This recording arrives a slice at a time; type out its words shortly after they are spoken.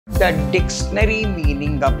The dictionary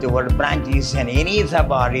meaning of the word branch is any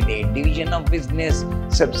subordinate division of business,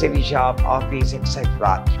 subsidiary shop, office,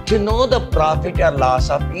 etc. To know the profit or loss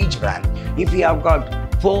of each branch, if we have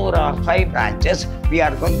got 4 or 5 branches, we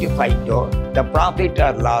are going to find out the profit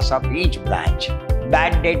or loss of each branch.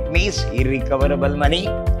 Bad debt means irrecoverable money.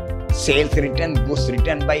 Sales return, goods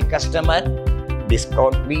returned by customer.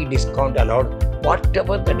 Discount, we discount allowed.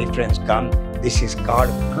 Whatever the difference comes, this is called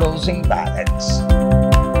closing balance.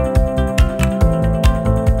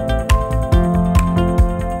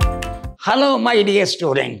 Hello, my dear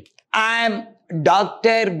student. I am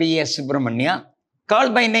Dr. B.S. Subramania,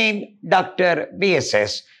 called by name Dr.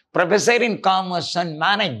 B.S.S., Professor in Commerce and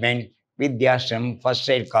Management, Vidhyaashram First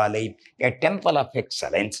Aid College, a Temple of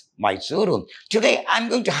Excellence, MYSURU. Today, I am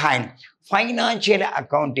going to hand Financial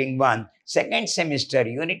Accounting 1, second semester,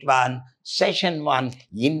 Unit 1, Session 1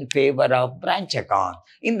 in favor of branch account.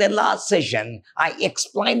 In the last session, I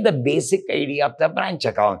explained the basic idea of the branch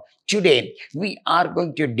account. Today, we are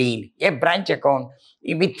going to deal a branch account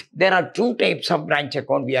with, there are 2 types of branch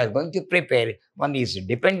account we are going to prepare. One is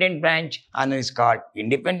dependent branch, another is called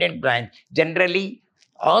independent branch. Generally,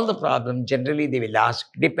 all the problem, generally they will ask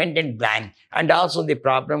dependent branch, and also the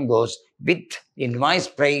problem goes with invoice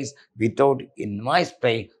price, without invoice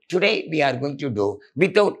price. Today we are going to do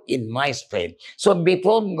without invoice price. So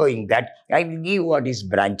before going that, I will give what is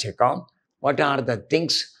branch account, what are the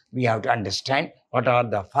things we have to understand, what are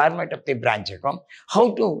the format of the branch account,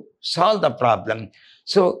 how to solve the problem.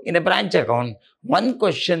 So in a branch account, one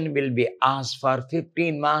question will be asked for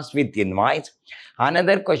 15 marks with invoice.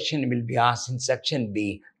 Another question will be asked in section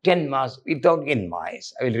B, 10 marks without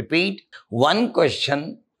invoice. I will repeat, one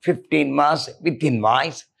question, 15 marks with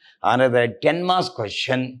invoice. Another 10 marks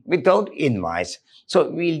question without invoice. So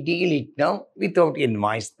we'll deal it now without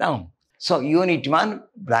invoice now. So Unit 1,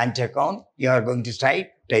 branch account, you are going to study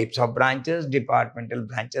types of branches, departmental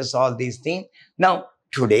branches, all these things. Now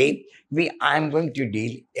today, I am going to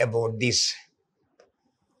deal about this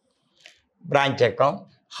branch account,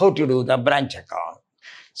 how to do the branch account.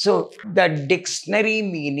 So the dictionary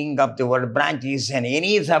meaning of the word branch is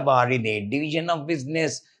any subordinate division of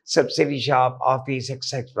business, subsidiary shop, office,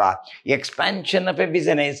 etc. Expansion of a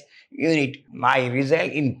business unit may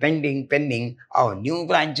result in pending or new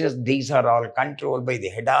branches. These are all controlled by the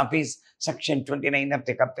head office. Section 29 of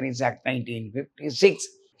the Companies Act 1956.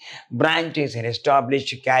 Branch is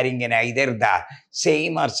established carrying in either the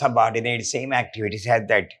same or subordinate same activities as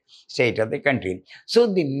that state of the country.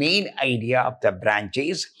 So the main idea of the branch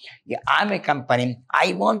is, I'm a company,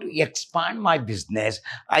 I want to expand my business.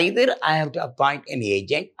 Either I have to appoint an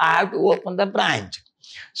agent, I have to open the branch.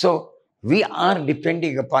 So we are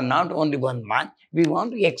depending upon not only one man, we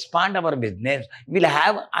want to expand our business. We'll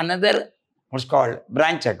have another what's called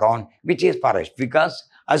branch account, which is for us, because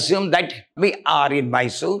assume that we are in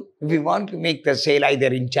Mysuru. We want to make the sale either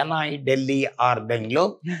in Chennai, Delhi or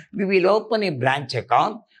Bangalore. We will open a branch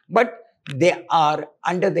account, but they are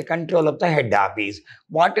under the control of the head office.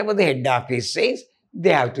 Whatever the head office says, they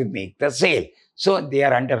have to make the sale. So they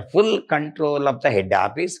are under full control of the head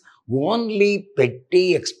office. Only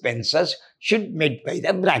petty expenses should be made by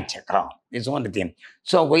the branch account. This is one thing.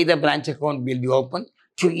 So why the branch account will be open?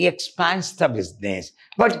 To expand the business,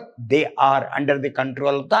 but they are under the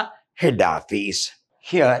control of the head office.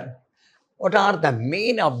 Here, what are the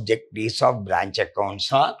main objectives of branch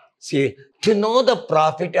accounts? See, to know the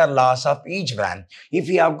profit or loss of each branch. If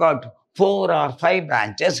we have got 4 or 5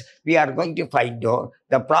 branches, we are going to find out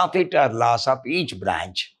the profit or loss of each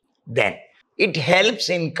branch. Then, it helps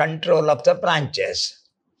in control of the branches.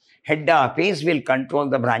 Head office will control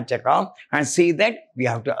the branch account and see that we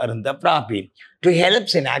have to earn the profit. To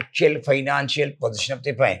help in actual financial position of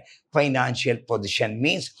the financial position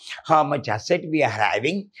means how much asset we are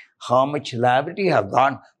having, how much liability we have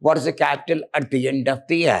got, what is the capital at the end of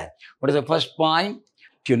the year. What is the first point?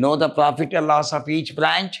 To know the profit or loss of each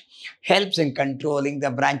branch, helps in controlling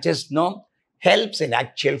the branches, no, helps in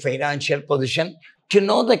actual financial position, to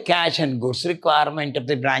know the cash and goods requirement of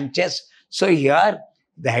the branches. So here,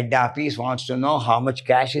 the head office wants to know how much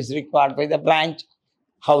cash is required by the branch,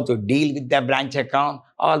 how to deal with the branch account,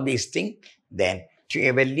 all these things. Then to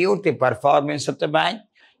evaluate the performance of the branch,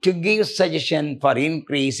 to give suggestion for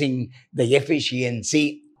increasing the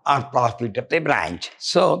efficiency or profit of the branch.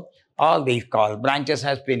 So all these called branches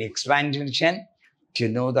has been expansion. To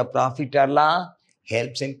know the profit or loss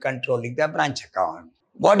helps in controlling the branch account.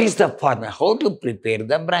 What is the format? How to prepare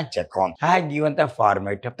the branch account? I have given the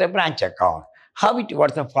format of the branch account.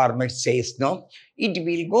 What the format says, no? It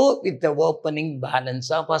will go with the opening balance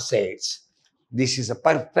of assets. This is a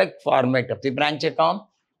perfect format of the branch account.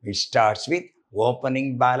 It starts with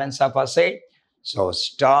opening balance of asset. So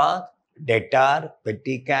stock, debtor,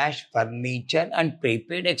 petty cash, furniture, and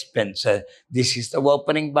prepaid expenses. This is the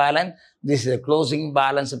opening balance. This is the closing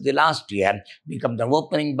balance of the last year. Become the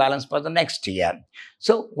opening balance for the next year.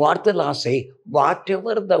 So what the law say?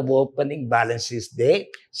 Whatever the opening balance is there,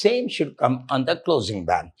 same should come on the closing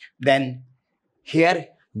balance. Then here,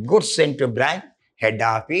 goods sent to branch, head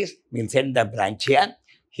office, will send the branch here.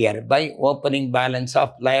 Hereby, opening balance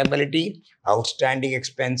of liability, outstanding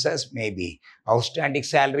expenses, maybe outstanding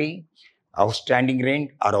salary, outstanding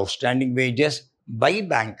rent, or outstanding wages by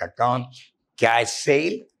bank account, cash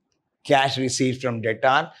sale, cash received from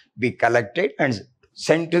debtor be collected and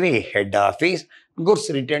sent to the head office. Goods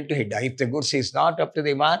returned to head office. If the goods is not up to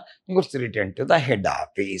the mark, goods returned to the head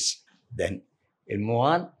office. Then we'll move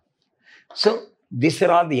on. So these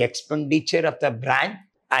are all the expenditure of the branch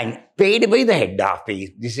and paid by the head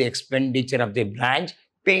office. This is expenditure of the branch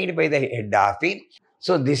paid by the head office.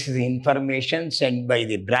 So this is information sent by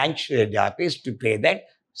the branch to the head office to pay that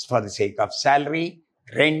for the sake of salary,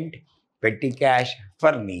 rent, petty cash,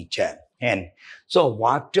 furniture. And so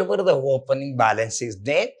whatever the opening balance is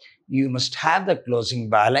there, you must have the closing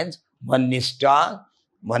balance. One is stock,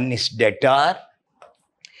 one is debtor,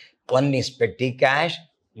 one is petty cash,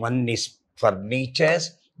 one is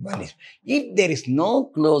furnitures, one is. If there is no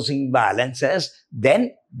closing balances,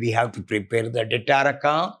 then we have to prepare the debtor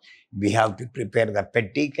account, we have to prepare the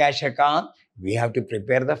petty cash account, we have to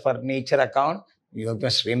prepare the furniture account. You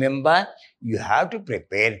must remember, you have to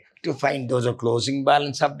prepare to find those closing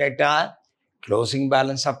balance of debtor, closing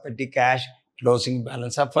balance of petty cash, closing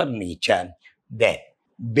balance of furniture. Then,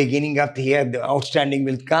 beginning of the year, the outstanding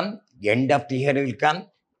will come, end of the year will come,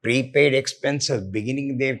 prepaid expenses,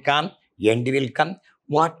 beginning they come, end will come.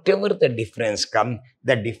 Whatever the difference come,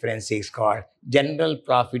 the difference is called general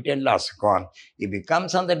profit and loss account. If it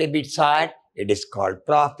comes on the debit side, it is called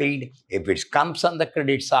profit. If it comes on the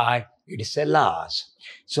credit side, it is a loss.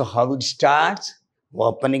 So how it starts?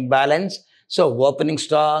 Opening balance. So opening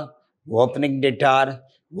stock, opening debtor,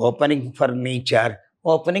 opening furniture,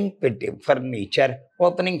 opening furniture,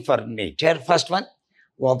 opening furniture. First one,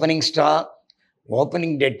 opening stock,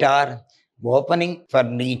 opening debtor, opening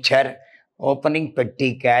furniture, opening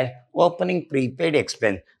petty cash, opening prepaid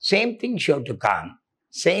expense. Same thing should to come.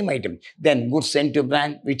 Same item. Then goods sent to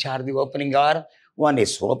branch, which are the opening are. One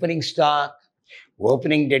is opening stock,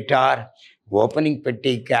 opening debtor, opening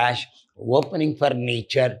petty cash, opening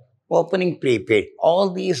furniture, opening prepaid. All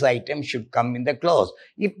these items should come in the close.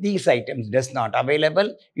 If these items does not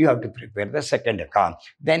available, you have to prepare the second account.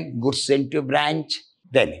 Then goods sent to branch.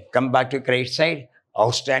 Then come back to credit side.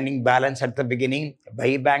 Outstanding balance at the beginning,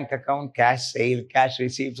 by bank account, cash sale, cash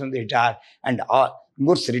received from the debtor, and all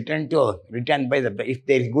goods returned by the. If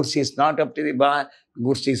the goods is not up to the bar,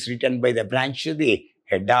 goods is returned by the branch to the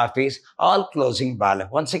head office. All closing balance.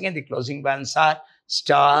 Once again, the closing balance are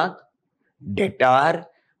stock, debtor,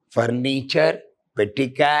 furniture,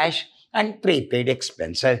 petty cash, and prepaid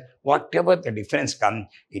expenses. Whatever the difference comes,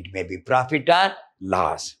 it may be profit or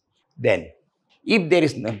loss. Then, if there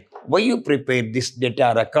is no, why you prepare this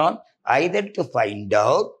debtor account? Either to find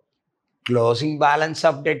out closing balance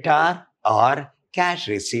of debtor or cash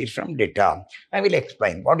received from debtor. I will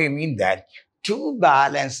explain. What do you mean that? To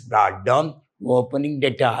balance brought down opening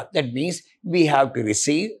debtor. That means we have to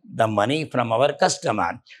receive the money from our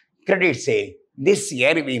customer. Credit sale. This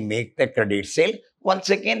year we make the credit sale.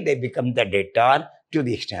 Once again they become the debtor to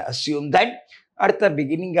the extent. Assume that at the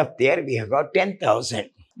beginning of the year we have got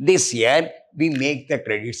 10,000. This year, we make the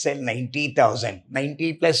credit sale 90,000.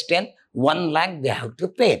 90 plus 10, 1 lakh they have to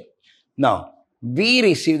pay. Now, we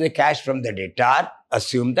receive the cash from the debtor,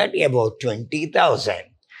 assume that about 20,000.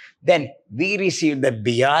 Then, we receive the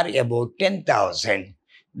BR about 10,000.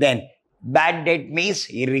 Then, bad debt means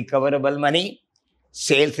irrecoverable money.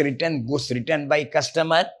 Sales return, goods returned by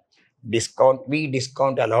customer. Discount, we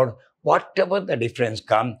discount allowed. Whatever the difference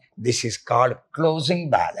comes, this is called closing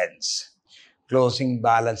balance. Closing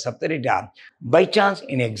balance of the return. By chance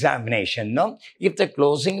in examination, no, if the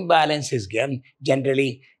closing balance is given,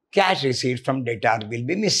 generally cash received from debtor will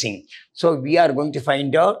be missing. So we are going to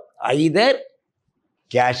find out either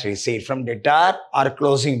cash received from debtor or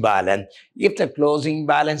closing balance. If the closing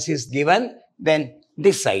balance is given, then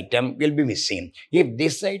this item will be missing. If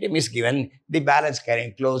this item is given, the balance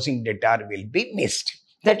carrying closing debtor will be missed.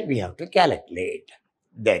 That we have to calculate.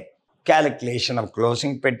 Then calculation of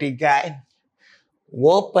closing petty cash.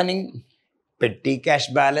 Opening petty cash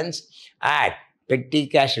balance, add petty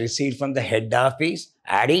cash received from the head office,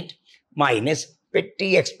 add it, minus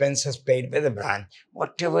petty expenses paid by the branch.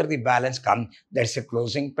 Whatever the balance comes, that's a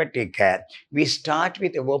closing petty cash. We start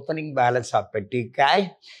with the opening balance of petty cash,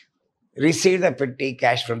 receive the petty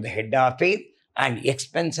cash from the head office, and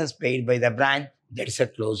expenses paid by the branch, that is a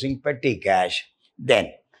closing petty cash.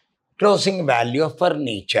 Then, closing value of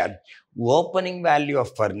furniture, opening value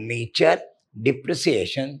of furniture,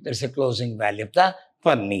 depreciation, that's a closing value of the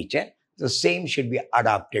furniture. The same should be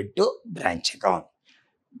adapted to branch account.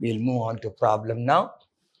 We'll move on to problem now.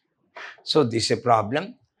 So this is a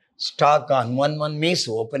problem. Stock on 1/1 means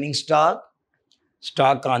opening stock.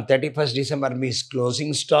 Stock on 31st December means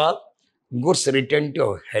closing stock. Goods returned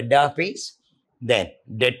to head office. Then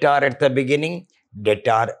debtor at the beginning,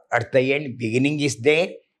 debtor at the end. Beginning is there,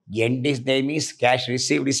 end is there means cash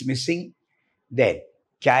received is missing. Then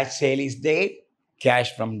cash sale is there,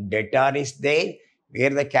 cash from debtor is there. Where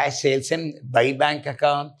the cash sales in by bank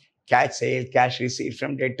account, cash sale, cash received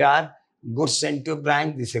from debtor, goods sent to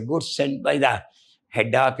branch. This is a goods sent by the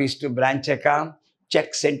head office to branch account.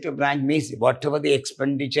 Check sent to branch means whatever the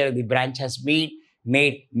expenditure the branch has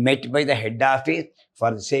met by the head office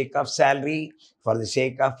for the sake of salary, for the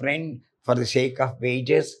sake of rent, for the sake of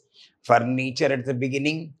wages. Furniture at the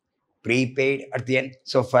beginning, prepaid at the end.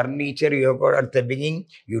 So furniture you have got at the beginning,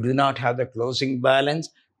 you do not have the closing balance.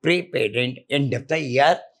 Prepaid at end of the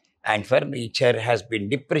year, and furniture has been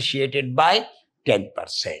depreciated by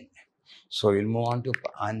 10%. So we'll move on to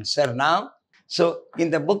answer now. So in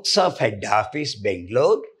the books of head office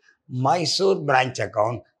Bangalore, Mysuru branch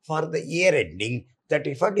account for the year ending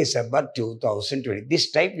 31st December 2020. This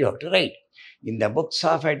type you have to write. In the books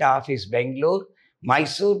of head office Bangalore,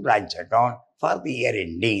 Mysuru branch account for the year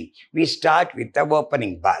ending. We start with the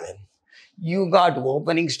opening balance. You got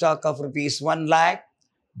opening stock of rupees 1 lakh.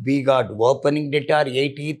 We got opening debtor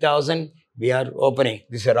 80,000. We are opening.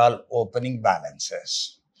 These are all opening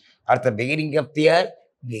balances. At the beginning of the year,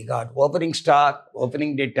 we got opening stock,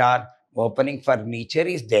 opening debtor, opening furniture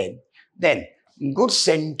is there. Then goods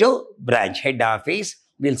sent to branch head office.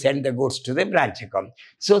 We'll send the goods to the branch account.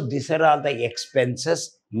 So these are all the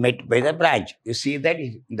expenses met by the branch. You see that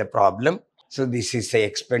in the problem. So this is the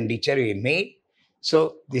expenditure we made.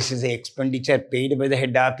 So this is the expenditure paid by the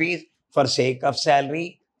head office for sake of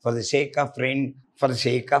salary, for the sake of rent, for the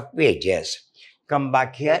sake of wages. Come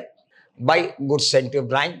back here. By goods sent to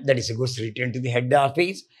branch, that is goods returned to the head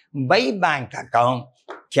office. By bank account,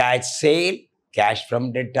 cash sale, cash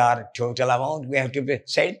from debtor, total amount we have to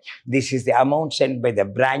send. This is the amount sent by the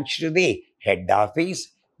branch to the head office.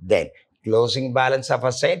 Then closing balance of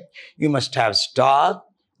asset. You must have stock.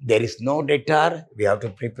 There is no debtor. We have to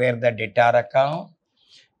prepare the debtor account.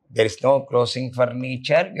 There is no closing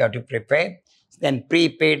furniture. We have to prepare. Then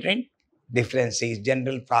prepaid rent. Difference is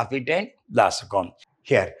general profit and loss account.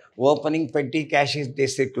 Here, opening petty cash is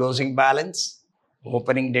this closing balance.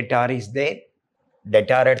 Opening debtor is there.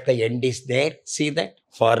 Debtor at the end is there. See that?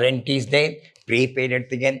 For rent is there. Prepaid at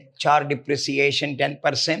the end. Charge depreciation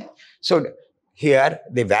 10%. So here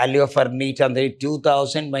the value of furniture on the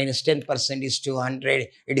 2000 minus 10% is 200.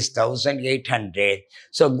 It is 1800.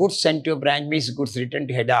 So goods sent to branch means goods returned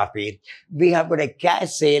to head office. We have got a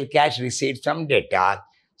cash sale, cash receipt from debtor.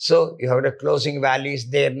 So you have the closing value is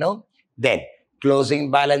there now. Then closing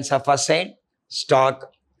balance of asset,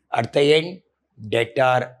 stock at the end,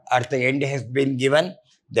 debtor at the end has been given.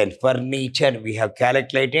 Then furniture we have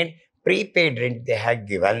calculated, prepaid rent they have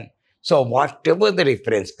given. So whatever the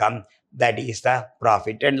reference comes, that is the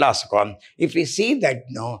profit and loss account. If we see that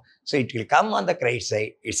no, so it will come on the credit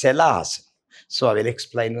side, it's a loss. So I will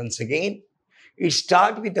explain once again. It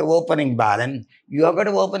starts with the opening balance. You have got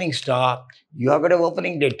an opening stock, you have got an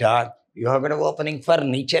opening debtor, you have got an opening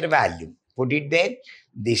furniture value. Put it there.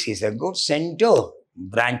 This is a goods sent to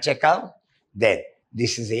branch account. Then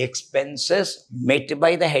this is the expenses met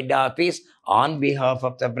by the head office on behalf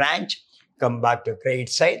of the branch. Come back to credit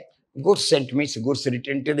side. Goods sent means goods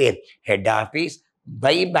returned to the head office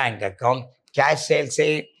by bank account. Cash sales,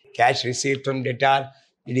 say cash received from debtor.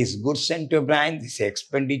 It is goods sent to branch. This is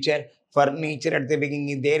expenditure. Furniture at the beginning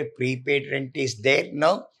is there. Prepaid rent is there.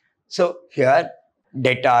 No. So here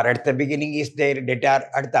debtor at the beginning is there. Debtor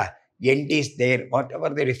at the end is there. Whatever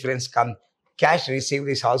the reference comes. Cash received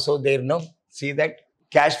is also there. No. See that?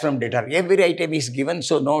 Cash from debtor. Every item is given.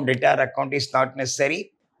 So no debtor account is not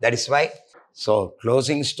necessary. That is why. So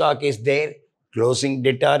closing stock is there. Closing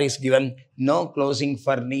debtor is given. No closing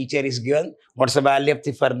furniture is given. What's the value of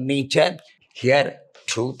the furniture? Here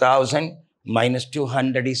 2000 minus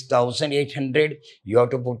 200 is 1800. You have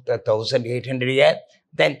to put the 1800 here.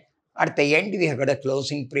 Then at the end we have got a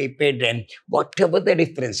closing prepaid rent. Whatever the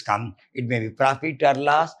difference comes, it may be profit or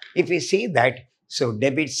loss. If we see that, so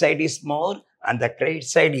debit side is more and the credit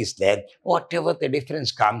side is there. Whatever the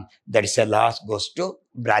difference comes, that is the loss goes to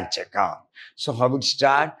branch account. So how it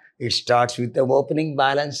start? It starts with the opening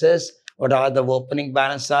balances. What are the opening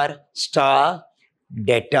balances? Are star,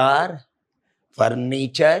 debtor,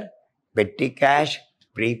 furniture, petty cash,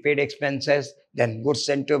 prepaid expenses, then goods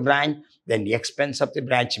sent to branch, then the expense of the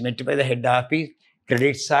branch met by the head office,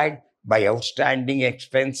 credit side by outstanding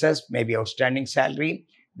expenses, maybe outstanding salary,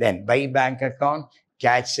 then by bank account,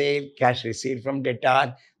 cash sale, cash received from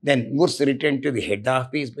debtor, then goods returned to the head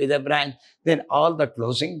office by the branch, then all the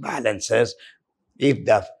closing balances. If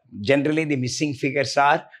the generally the missing figures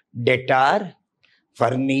are debtor,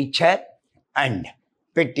 furniture, and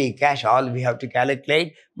petty cash, all we have to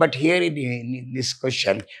calculate. But here in this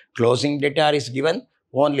question, closing debtor is given,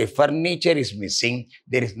 only furniture is missing.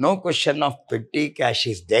 There is no question of petty cash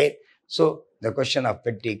is there. So the question of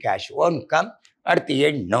petty cash won't come. At the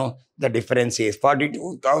end, no, the difference is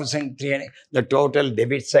 42,300. The total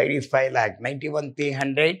debit side is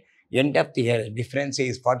 5,91,300. End of the year, difference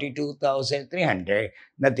is 42,300.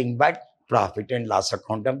 Nothing but profit and loss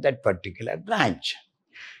account of that particular branch.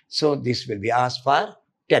 So this will be asked for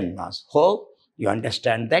 10 marks. Hope you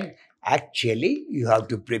understand that actually you have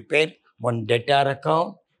to prepare one debtor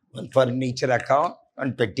account, one furniture account,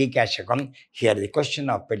 one petty cash account. Here the question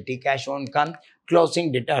of petty cash won't come.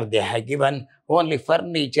 Closing debtor they have given. Only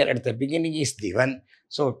furniture at the beginning is given.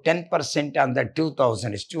 So 10% on the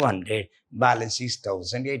 2,000 is 200. Balance is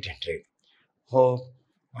 1,800. Hope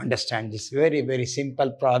understand this very, very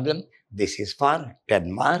simple problem. This is for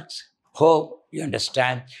 10 marks. Hope you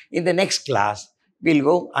understand. In the next class, we'll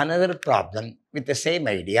go another problem with the same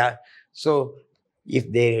idea. So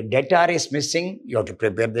if the debtor is missing, you have to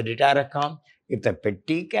prepare the debtor account. If the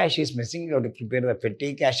petty cash is missing, you have to prepare the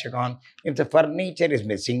petty cash account. If the furniture is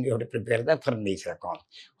missing, you have to prepare the furniture account.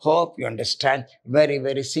 Hope you understand. Very,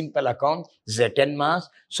 very simple account. This is a 10 marks.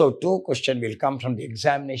 So 2 questions will come from the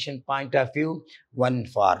examination point of view. 1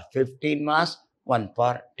 for 15 marks, 1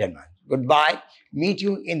 for 10 marks. Goodbye. Meet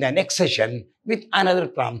you in the next session with another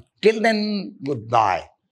problem. Till then, goodbye.